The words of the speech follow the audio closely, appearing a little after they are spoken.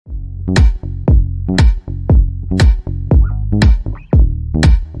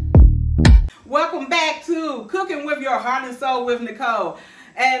Show with Nicole.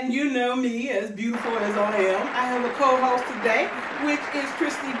 And you know me, as beautiful as I am. I have a co-host today, which is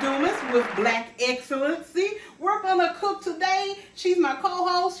Christy Dumas with Black Excellence. We're going to cook today. She's my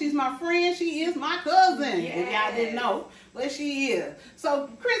co-host. She's my friend. She is my cousin, if y'all didn't know. But she is. So,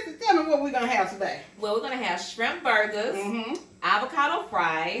 Christy, tell me what we're going to have today. Well, we're going to have shrimp burgers, avocado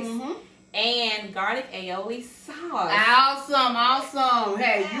fries, and garlic aioli sauce. Awesome, awesome.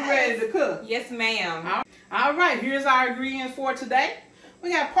 Hey, you ready to cook? Yes, ma'am. All right, here's our ingredients for today.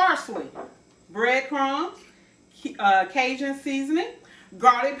 We got parsley, breadcrumbs, Cajun seasoning,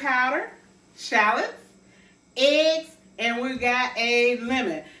 garlic powder, shallots, eggs, and we got a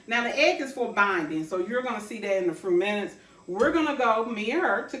lemon. Now the egg is for binding, so you're going to see that in a few minutes. We're going to go, me and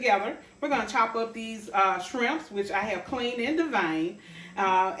her, together. We're going to chop up these shrimps, which I have cleaned and deveined.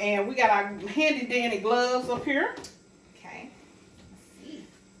 And we got our handy dandy gloves up here. Okay. Let's see.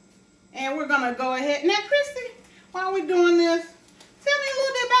 And we're going to go ahead. Now, Christy, while we're doing this, tell me a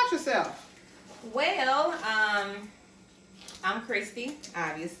little bit about yourself. Well, I'm Christy,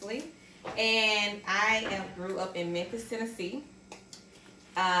 obviously, and I grew up in Memphis, Tennessee.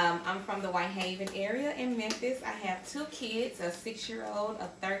 I'm from the Whitehaven area in Memphis. I have 2 kids, a 6-year-old, a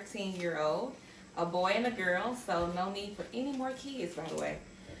 13-year-old, a boy and a girl, so no need for any more kids, by the way.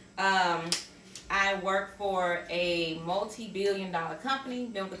 I work for a multi-billion-dollar company,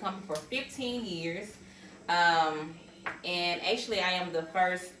 been with the company for 15 years. And actually, I am the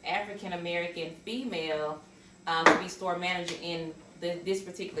first African-American female to be store manager in this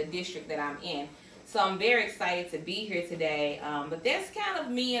particular district that I'm in. So I'm very excited to be here today. But that's kind of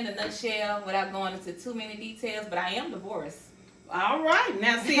me in a nutshell without going into too many details. But I am divorced. All right.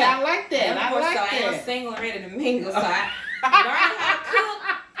 Now, see, I like that. I like that. So I am single and ready to mingle. So I learned how to cook.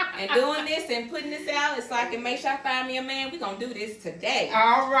 And doing this and putting this out so I can make sure I find me a man. We're going to do this today.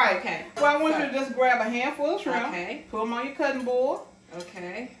 All right. Okay. Well, I want you to just grab a handful of shrimp. Okay. Put them on your cutting board.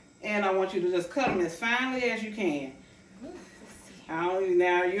 Okay. And I want you to just cut them as finely as you can.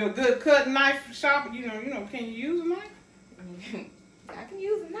 Now, you're a good cutting knife shop. You know, can you use a knife? I can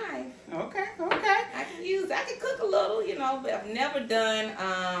use a knife. Okay. I can cook a little, but I've never done,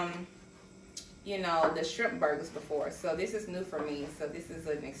 the shrimp burgers before. So this is new for me. So this is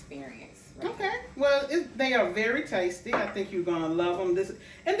an experience. Right? Okay. Well, they are very tasty. I think you're gonna love them.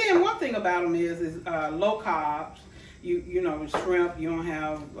 And then one thing about them is low carbs. You know, shrimp. You don't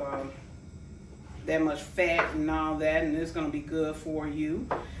have that much fat and all that, and it's gonna be good for you.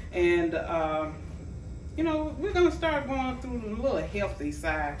 And we're gonna start going through the little healthy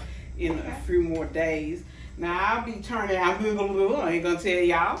side in a few more days. Now, I'll be turning out I ain't gonna tell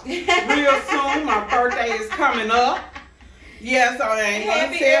y'all. Real soon, my birthday is coming up. Yes, I ain't gonna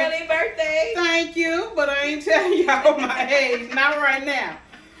Happy tell. early birthday. Thank you, but I ain't telling y'all my age, not right now.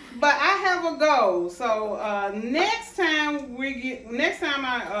 But I have a goal. So next time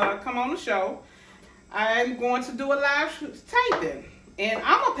I come on the show, I'm going to do a live taping, and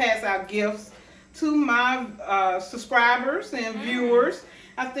I'm gonna pass out gifts to my subscribers and viewers.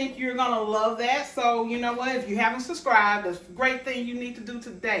 I think you're going to love that. So, you know what? If you haven't subscribed, the great thing you need to do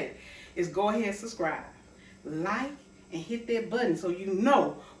today is go ahead and subscribe. Like and hit that button so you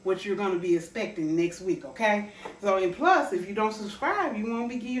know what you're going to be expecting next week, okay? So, and plus, if you don't subscribe, you won't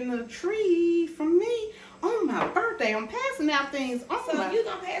be getting a treat from me on my birthday. I'm passing out things on so you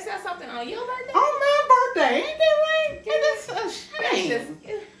going to pass out something on your birthday? On my birthday. Ain't that right? Yeah. That's a shame.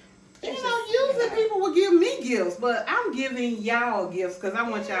 Usually people will give me gifts, but I'm giving y'all gifts because I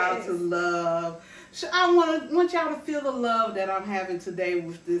want y'all to love. I want y'all to feel the love that I'm having today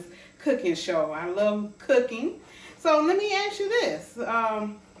with this cooking show. I love cooking. So let me ask you this.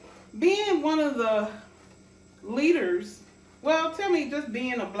 Being one of the leaders, well, tell me, just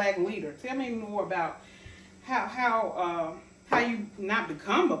being a black leader, tell me more about how you not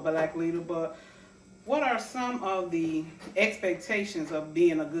become a black leader, but what are some of the expectations of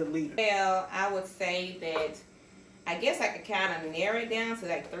being a good leader? Well, I would say that I guess I could kind of narrow it down to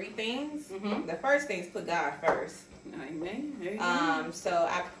like 3 things. The first thing is put God first. Amen. So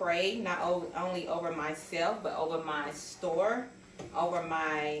I pray not only over myself, but over my store, over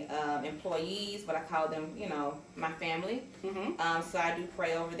my employees, but I call them, my family. So I do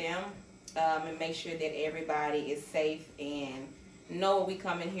pray over them and make sure that everybody is safe and know what we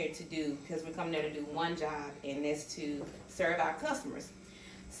come in here to do, because we come there to do one job, and that's to serve our customers.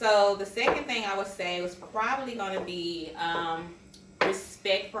 So the second thing I would say was probably going to be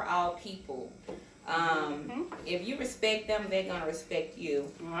respect for all people. If you respect them, they're going to respect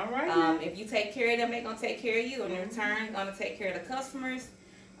you. All right. If you take care of them, they're going to take care of you. And in return, going to take care of the customers.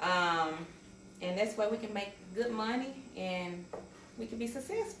 And that's why we can make good money and we can be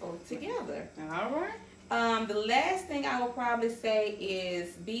successful together. All right. The last thing I would probably say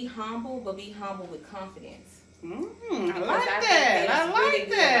is be humble, but be humble with confidence. I like that. I like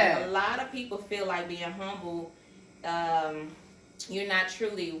that. Like, a lot of people feel like being humble, you're not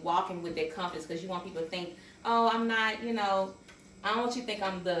truly walking with that confidence because you want people to think, oh, I'm not, you know, I don't want you to think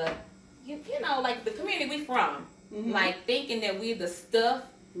I'm the, you know, like the community we from. Like thinking that we're the stuff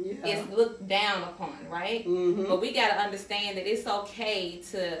is looked down upon, right? But we got to understand that it's okay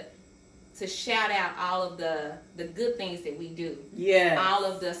to shout out all of the good things that we do. All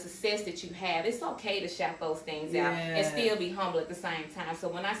of the success that you have. It's okay to shout those things out and still be humble at the same time. So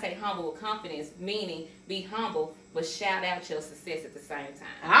when I say humble with confidence, meaning be humble, but shout out your success at the same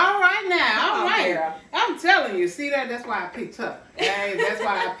time. All right now. All right. Girl. I'm telling you. See that? That's why I picked up. Hey, that's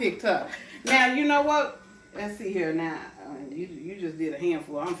why I picked up. Now, you know what? Let's see here now. You just did a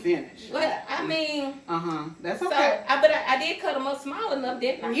handful. I'm finished. But I mean, that's okay. So, but I did cut them up small enough,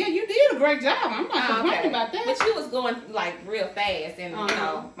 didn't I? Yeah, you did a great job. I'm not complaining about that. But you was going like real fast, and you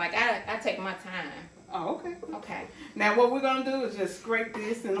know, like I take my time. Oh, okay. Okay. Now what we're gonna do is just scrape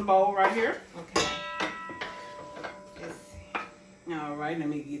this in a bowl right here. Okay. All right. Let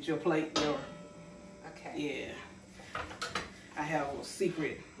me get your plate, Laura. Okay. Yeah. I have a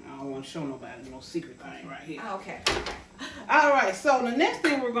secret. I don't want to show nobody no secret thing right here. Oh, okay. All right, so the next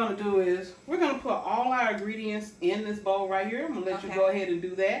thing we're going to do is we're going to put all our ingredients in this bowl right here. I'm going to let you go ahead and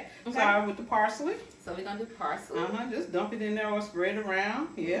do that. Okay. Start with the parsley. So we're going to do parsley. Just dump it in there or spread it around.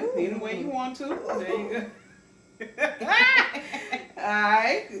 Yeah, any way you want to. There you go. All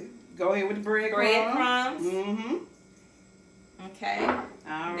right, go ahead with the breadcrumbs. Okay.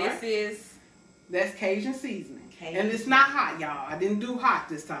 All right. That's Cajun seasoning. And it's not hot, y'all. I didn't do hot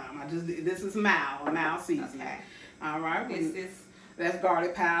this time. This is mild seasoning. Okay. All right. That's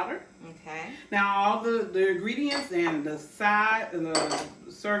garlic powder. Okay. Now all the ingredients and the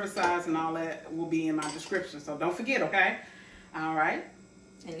service size and all that will be in my description. So don't forget, okay? All right.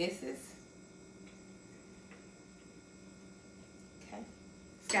 And this is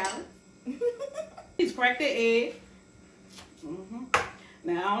scallop. Please crack the egg.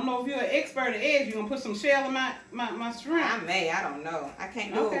 Now, I don't know if you're an expert at eggs. You're going to put some shell in my shrimp. I don't know. I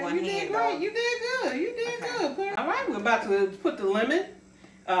can't do it with one hand. You did great. You did good. You did good. All right, we're about to put the lemon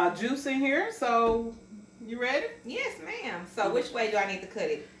juice in here. So, you ready? Yes, ma'am. So, which way do I need to cut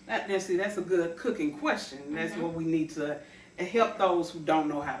it? See, that's a good cooking question. That's what we need to help those who don't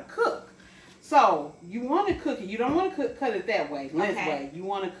know how to cook. So, you want to cook it. You don't want to cut it that way, length way. You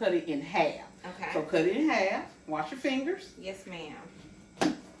want to cut it in half. Okay. So, cut it in half. Wash your fingers. Yes, ma'am.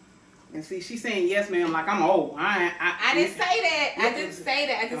 And see, she's saying yes, ma'am, like I'm old. I didn't say that. I didn't say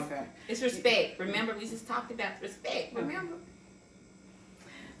that. Okay. It's respect. Remember, we just talked about respect. Remember?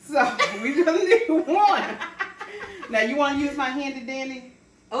 So, we just need one. Now, you want to use my handy dandy?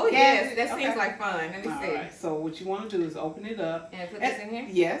 Oh, yes. That seems like fun. Let me see. All right. So, what you want to do is open it up. And put this in here?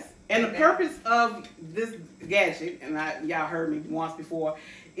 Yes. And the purpose of this gadget, and y'all heard me once before,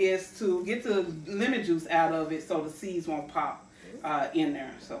 is to get the lemon juice out of it so the seeds won't pop in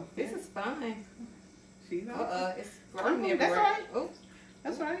there. So this is fun. She's it's growing everywhere. That's right. Oops.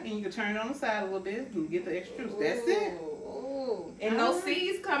 That's right. And you can turn it on the side a little bit and get the extra juice. That's it. Ooh. And those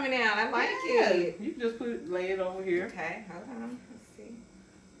seeds coming out. I like it. You can just lay it over here. Okay. Hold on. Let's see.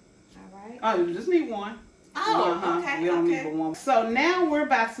 All right. Oh, you just need one. Oh, okay. You don't need but one. So now we're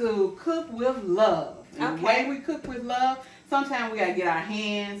about to cook with love. And the way we cook with love, sometimes we got to get our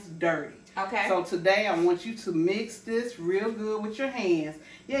hands dirty. Okay. So today I want you to mix this real good with your hands.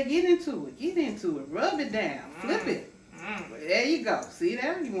 Yeah, get into it. Get into it. Rub it down. Flip it. There you go. See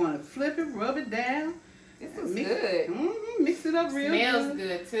that? You want to flip it, rub it down. This is good. Mix it up real good. Smells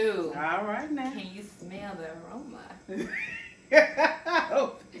good too. All right now. Can you smell the aroma?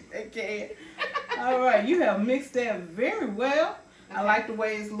 Oh, they can. All right, you have mixed that very well. Okay. I like the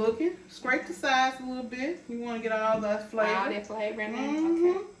way it's looking. Scrape the sides a little bit. You want to get all that flavor. All that flavor in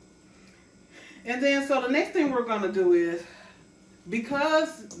there? Okay. And then, so the next thing we're going to do is,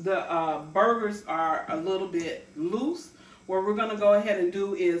 because the burgers are a little bit loose, what we're going to go ahead and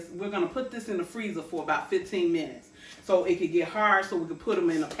do is we're going to put this in the freezer for about 15 minutes. So it could get hard so we can put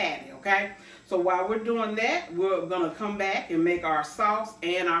them in a patty, okay? So while we're doing that, we're going to come back and make our sauce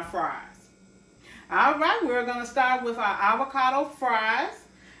and our fries. All right, we're going to start with our avocado fries.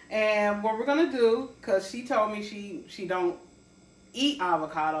 And what we're going to do, because she told me she don't eat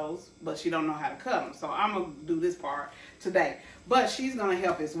avocados, but she don't know how to cut them. So I'm going to do this part today. But she's going to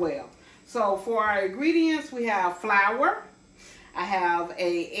help as well. So for our ingredients, we have flour. I have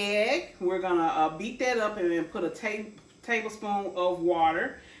a egg. We're going to beat that up and then put a tablespoon of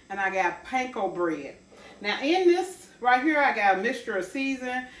water. And I got panko bread. Now in this right here, I got a mixture of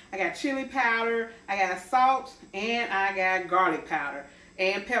season. I got chili powder, I got salt, and I got garlic powder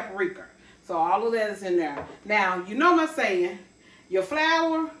and paprika. So all of that is in there. Now, you know my saying, your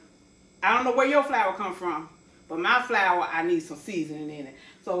flour, I don't know where your flour come from, but my flour, I need some seasoning in it.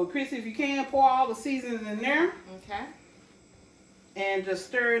 So Chrissy, if you can, pour all the seasonings in there. Okay. And just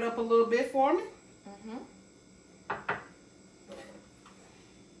stir it up a little bit for me.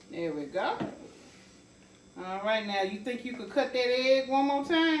 There we go. All right, now you think you could cut that egg one more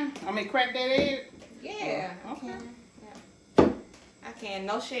time? I mean, crack that egg? Yeah. Okay. I can.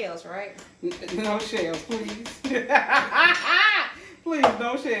 No shells, right? No shells, please. Please,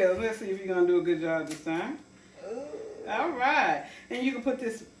 no shells. Let's see if you're going to do a good job this time. Ooh. All right. And you can put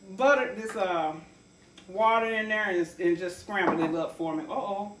this butter, this water in there and just scramble it up for me.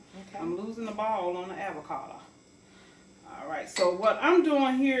 Uh-oh. Okay. I'm losing the ball on the avocado. All right. So what I'm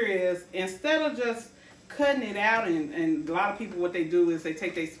doing here is, instead of just cutting it out, and a lot of people, what they do is they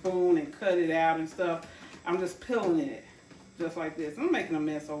take their spoon and cut it out and stuff, I'm just peeling it just like this. I'm making a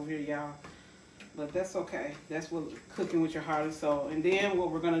mess over here, y'all, but that's okay. That's what cooking with your heart and soul. And then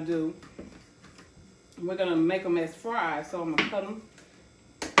what we're gonna do, we're gonna make them as fries. So I'm gonna cut them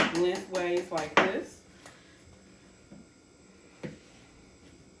lengthways like this.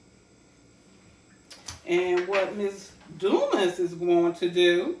 And what Ms. Dumas is going to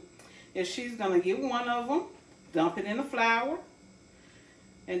do is she's going to get one of them, dump it in the flour,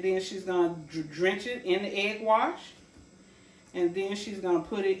 and then she's going to drench it in the egg wash, and then she's going to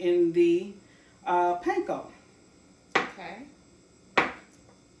put it in the panko. Okay.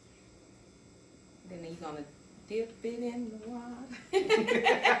 Then you're going to dip it in the water.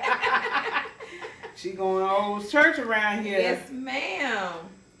 She going old church around here. Yes, ma'am.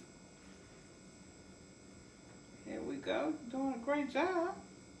 There we go. Doing a great job.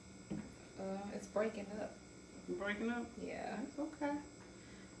 It's breaking up. Breaking up? Yeah. It's okay.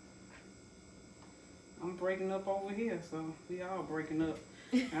 I'm breaking up over here, so we all breaking up.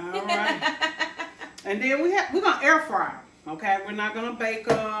 All right. And then we're gonna air fry them. Okay, we're not gonna bake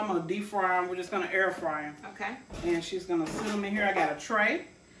them or deep fry them. We're just gonna air fry them. Okay. And she's gonna sit them in here. I got a tray.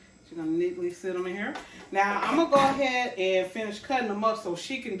 She's gonna neatly sit them in here. Now I'm gonna go ahead and finish cutting them up so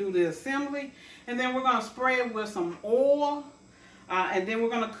she can do the assembly. And then we're gonna spray it with some oil. And then we're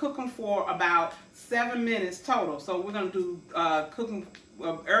going to cook them for about 7 minutes total. So we're going to do cook them,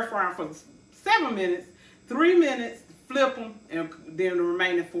 air fry them for 7 minutes, 3 minutes, flip them, and then the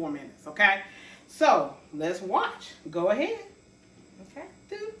remaining 4 minutes, okay? So let's watch. Go ahead. Okay.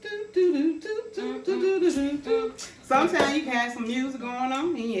 Sometimes you can have some music going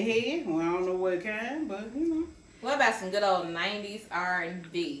on in your head. Well, I don't know what kind, but you know. What about some good old 90s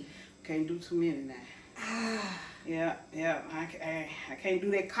R&B? Can't do too many now. Yeah, I can't do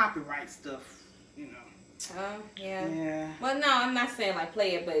that copyright stuff, you know. Yeah. Yeah. Well, no, I'm not saying like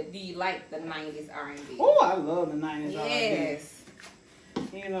play it, but do you like the 90s R&B? Oh, I love the 90s R&B. Yes.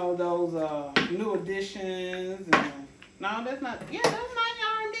 You know, those new editions. And, no, that's not. Yeah, that's 90s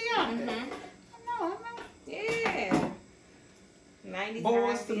R&B out there. I know. Yeah. 90s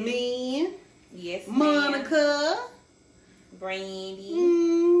Boys R&B. to Men. Yes, Monica. Brandy.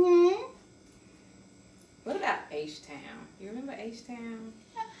 Mm-hmm. What about H-Town? You remember H-Town?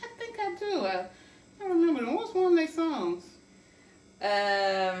 I think I do. I remember them. What's one of their songs?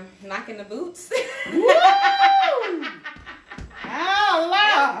 Knocking the Boots. Woo! Oh,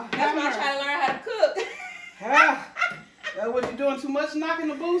 Lord. That's why I'm trying to learn how to cook. That's what you're doing, too much knocking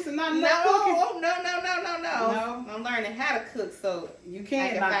the boots and not enough cooking? No. I'm learning how to cook so you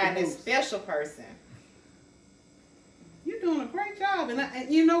can't find a special person. You're doing a great job. And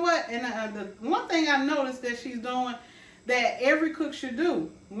you know what? And the one thing I noticed that she's doing that every cook should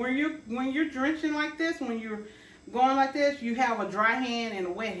do, when you're drenching like this, when you're going like this, you have a dry hand and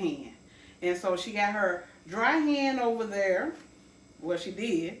a wet hand. And so she got her dry hand over there. Well, she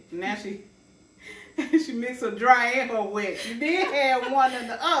did. Now she mixed her dry and her wet. She did have one and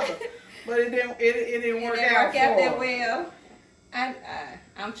the other, but it didn't work out that well.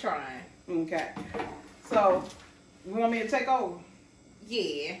 I'm trying. Okay. So, you want me to take over?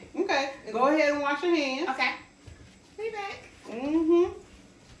 Yeah. Okay. Go ahead and wash your hands. Okay. Be back. Mm-hmm.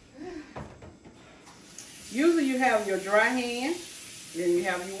 Usually you have your dry hand, then you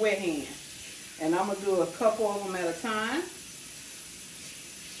have your wet hand. And I'm going to do a couple of them at a time.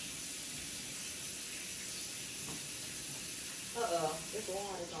 Uh-oh. This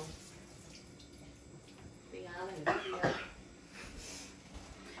one is on. Be all in the video.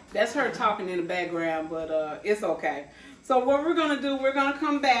 That's her talking in the background, but it's okay. So what we're going to do, we're going to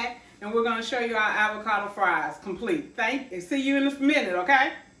come back and we're going to show you our avocado fries complete. See you in a minute,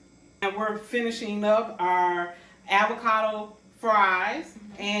 okay? And we're finishing up our avocado fries.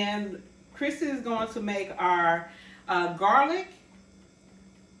 And Chrissy is going to make our garlic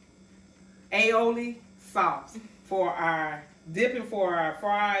aioli sauce for our dipping for our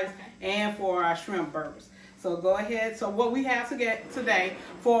fries and for our shrimp burgers. So go ahead. So what we have to get today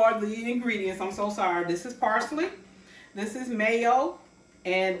for the ingredients, I'm so sorry. This is parsley, this is mayo,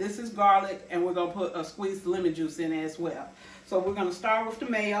 and this is garlic, and we're gonna put a squeezed lemon juice in it as well. So we're gonna start with the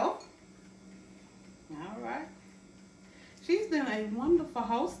mayo. All right. She's been a wonderful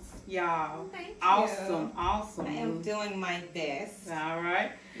host, y'all. Thank you. Awesome, awesome. I am doing my best. All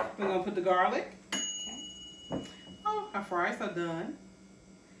right. We're gonna put the garlic. Okay. Oh, our fries are done.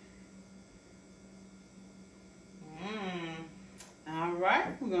 All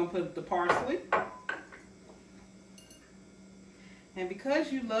right. We're gonna put the parsley. And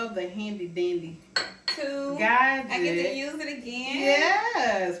because you love the handy dandy gadget, I get to use it again.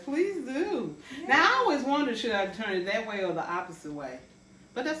 Yes, please do. Yeah. Now I always wonder, should I turn it that way or the opposite way?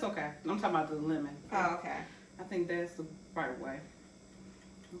 But that's okay. I'm talking about the lemon. Oh, okay. I think that's the right way.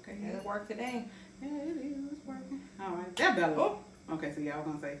 Okay. It'll work today. Yeah, it is. It's working. All right. That better. Oh. Okay, so y'all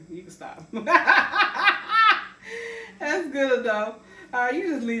gonna say you can stop. That's good though.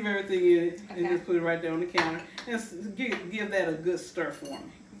 You just leave everything in it and just put it right there on the counter and give that a good stir for me.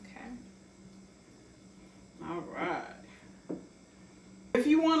 Okay. All right. If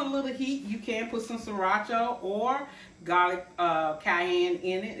you want a little heat, you can put some sriracha or garlic cayenne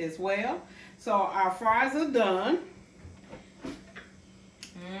in it as well. So our fries are done.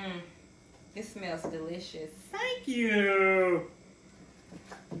 It smells delicious. Thank you.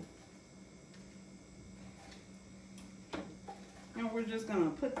 And we're just gonna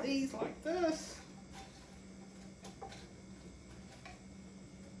put these like this.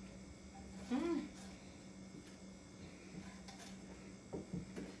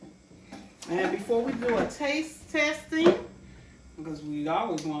 And before we do a taste testing, because we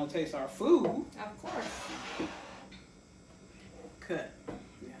always want to taste our food. Of course. Cut.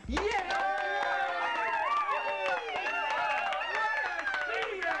 Yeah.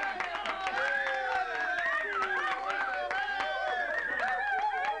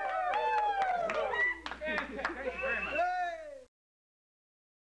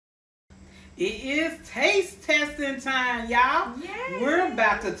 It is taste testing time, y'all. Yay. We're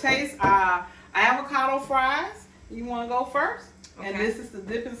about to taste our avocado fries. You want to go first? Okay. And this is the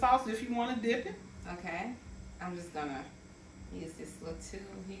dipping sauce if you want to dip it. Okay. I'm just going to use this little tool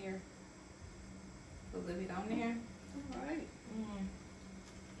here. A little bit on there. All right.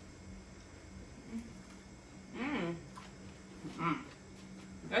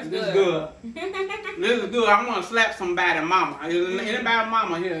 That's this good. Is good. This is good. I'm gonna slap somebody, mama. Anybody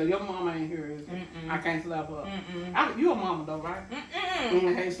mama here? Your mama ain't here. Is I can't slap her. You a mama though, right?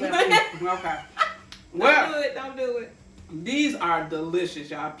 Can't slap you. Okay. Well, don't do it. These are delicious,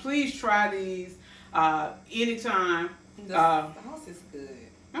 y'all. Please try these anytime. The sauce is good.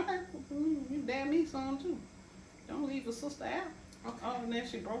 Okay. You damn me some too. Don't leave a sister out. Okay. Oh, and then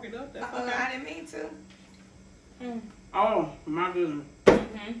she broke it up. That's okay. I didn't mean to. Oh my goodness.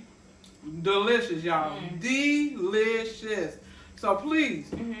 Delicious, y'all. Delicious. So please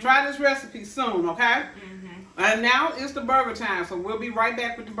try this recipe soon, okay? And now it's the burger time, so we'll be right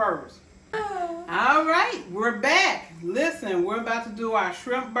back with the burgers. All right, we're back. Listen, we're about to do our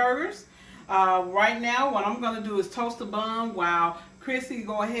shrimp burgers. Right now, what I'm going to do is toast the bun while Chrissy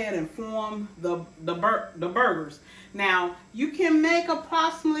go ahead and form the burgers. Now, you can make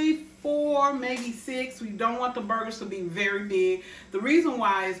approximately 4, maybe 6. We don't want the burgers to be very big. The reason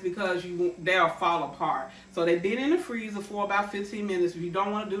why is because they'll fall apart. So they've been in the freezer for about 15 minutes. If you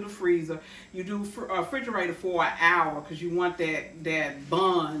don't want to do the freezer, you do refrigerator for an hour because you want that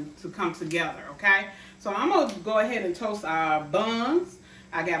bun to come together, okay? So I'm going to go ahead and toast our buns.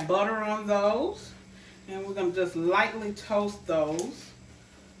 I got butter on those. And we're going to just lightly toast those.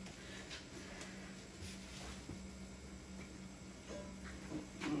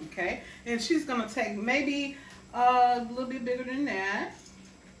 Okay, and she's going to take maybe a little bit bigger than that.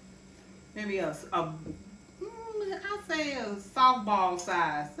 Maybe I'd say a softball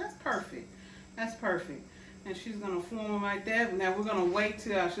size. That's perfect. That's perfect. And she's going to form them like that. Now we're going to wait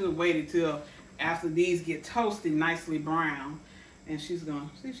till, I should have waited till after these get toasted nicely brown. And she's going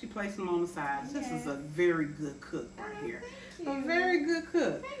to, see, she placed them on the sides. This is a very good cook right here. A very good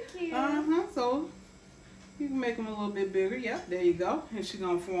cook. Thank you. So you can make them a little bit bigger. Yep, there you go. And she's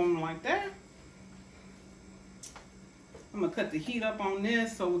going to form them like that. I'm going to cut the heat up on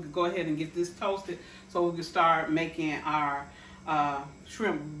this so we can go ahead and get this toasted so we can start making our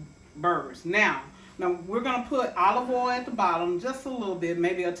shrimp burgers. Now, Now we're gonna put olive oil at the bottom, just a little bit,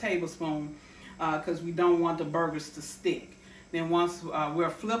 maybe a tablespoon, because we don't want the burgers to stick. Then once we're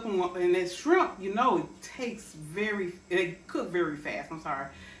flipping, and it's shrimp, you know, they cook very fast. I'm sorry,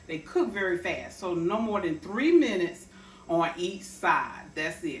 they cook very fast. So no more than 3 minutes on each side.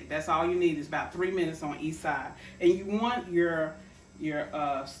 That's it. That's all you need is about 3 minutes on each side. And you want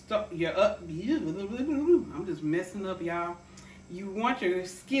I'm just messing up, y'all. You want your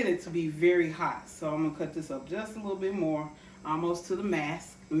skillet to be very hot. So I'm gonna cut this up just a little bit more, almost to the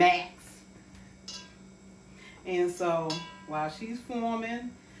max. And so while she's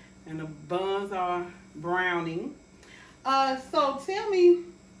forming and the buns are browning, so tell me,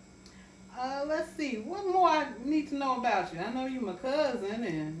 let's see, what more I need to know about you? I know you're my cousin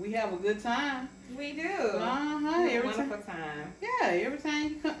and we have a good time. We do. Wonderful time. Yeah, every time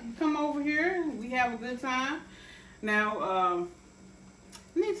you come over here, we have a good time. Now,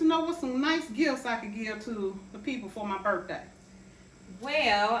 I need to know what some nice gifts I could give to the people for my birthday.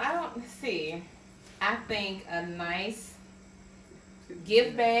 Well, I think a nice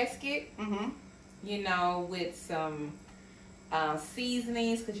gift basket, you know, with some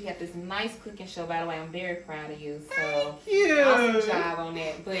seasonings, because you have this nice cooking show. By the way, I'm very proud of you. So thank you. Awesome job on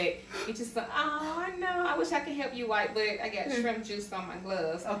that. But it's just, oh, I know. I wish I could help you wipe, but I got shrimp juice on my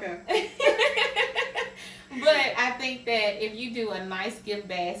gloves. Okay. But I think that if you do a nice gift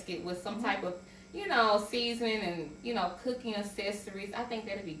basket with some type of, you know, seasoning and, you know, cooking accessories, I think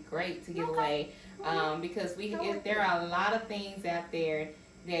that'd be great to give away. Because there are a lot of things out there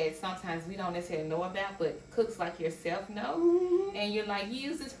that sometimes we don't necessarily know about, but cooks like yourself know. And you're like,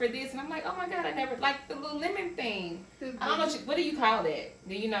 use this for this, and I'm like, oh my God, I never, like the little lemon thing. I don't know, what do you call that?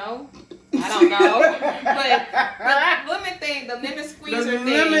 Do you know? I don't know. But the lemon thing, the lemon squeezer thing.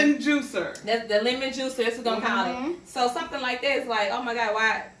 The lemon juicer. That's the lemon juicer, that's what we're gonna call it. So something like that is like, oh my God,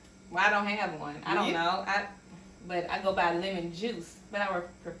 why I don't have one? I don't know. But I go by lemon juice, but I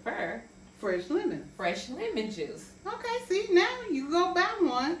would prefer fresh lemon juice. Okay, see, now you go buy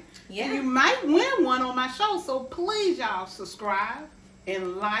one. Yeah. And you might win one on my show, so please, y'all, subscribe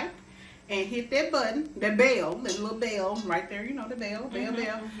and like and hit that button, that bell, that little bell right there, you know, the bell,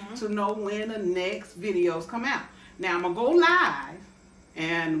 to know when the next videos come out. Now, I'm going to go live,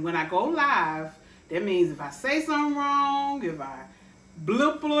 and when I go live, that means if I say something wrong, if I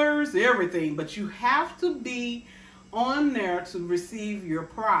blippers, everything, but you have to be on there to receive your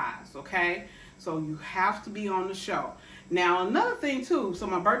prize, okay? So you have to be on the show. Now, another thing too, so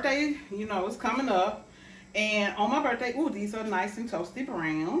my birthday, you know, is coming up, and on my birthday, ooh, these are nice and toasty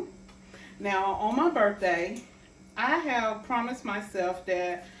brown. Now, on my birthday, I have promised myself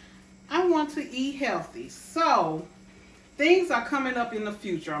that I want to eat healthy. So, things are coming up in the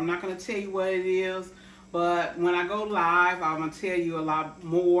future. I'm not going to tell you what it is, but when I go live, I'm going to tell you a lot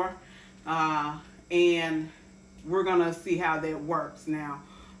more, and we're going to see how that works. Now,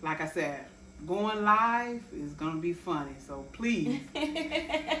 like I said, going live is going to be funny, so please.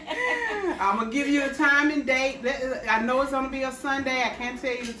 I'm going to give you a time and date. I know it's going to be a Sunday. I can't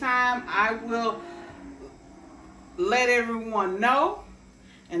tell you the time. I will let everyone know.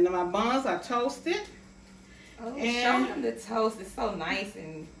 And then my buns are toasted. Oh, show them the toast. It's so nice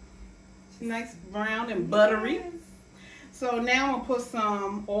and nice brown and buttery. Yes. So now I'm going to put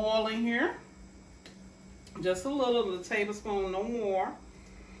some oil in here. Just a little, a tablespoon, no more.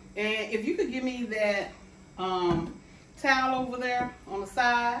 And if you could give me that towel over there on the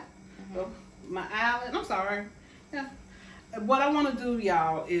side of my island. I'm sorry. Yeah. What I want to do,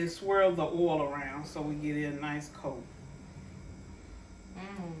 y'all, is swirl the oil around so we get it a nice coat.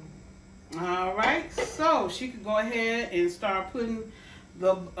 All right. So she could go ahead and start putting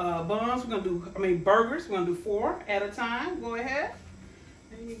the buns. We're going to do, burgers. We're going to do 4 at a time. Go ahead.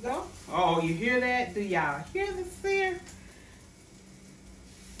 There you go. Oh, you hear that? Do y'all hear the sear?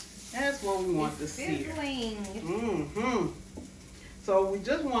 That's what we want to sear. So we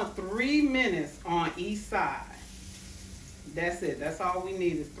just want 3 minutes on each side. That's it. That's all we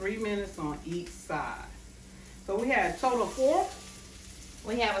need is 3 minutes on each side. So we had a total of 4?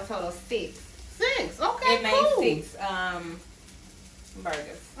 We have a total of 6. 6. Okay, it made 6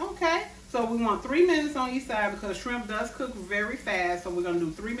 burgers. Okay. So we want 3 minutes on each side because shrimp does cook very fast. So we're going to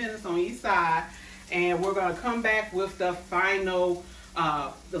do 3 minutes on each side. And we're going to come back with the final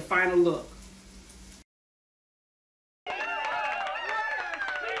look.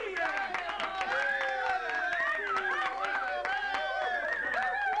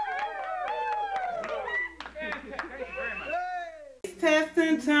 It's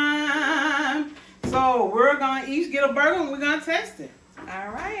testing time. So we're going to each get a burger and we're going to taste it.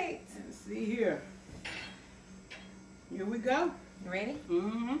 All right. Let's see here. Here we go. You ready?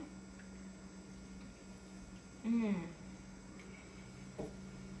 I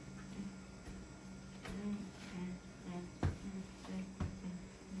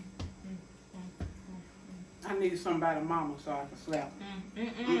need somebody mama so I can slap.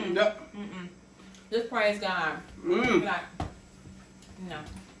 Just praise God. Like, no.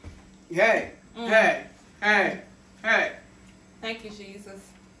 Hey, hey, hey, hey. Thank you, Jesus.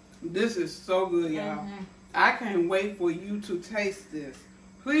 This is so good, y'all. I can't wait for you to taste this.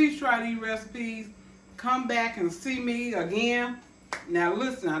 Please try these recipes. Come back and see me again. Now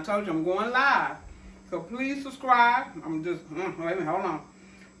listen, I told you I'm going live. So please subscribe. I'm just, wait a minute, hold on.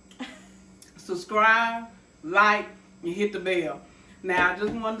 Subscribe, like, and hit the bell. Now I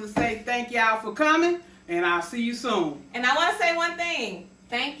just wanted to say thank y'all for coming, and I'll see you soon. And I want to say one thing.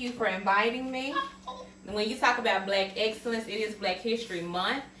 Thank you for inviting me. When you talk about Black Excellence, it is Black History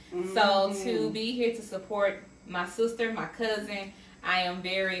Month. So to be here to support my sister, my cousin, I am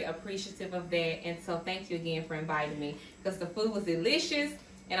very appreciative of that. And so thank you again for inviting me, because the food was delicious.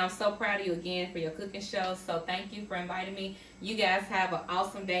 And I'm so proud of you again for your cooking show. So thank you for inviting me. You guys have an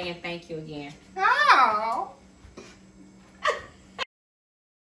awesome day, and thank you again. Oh.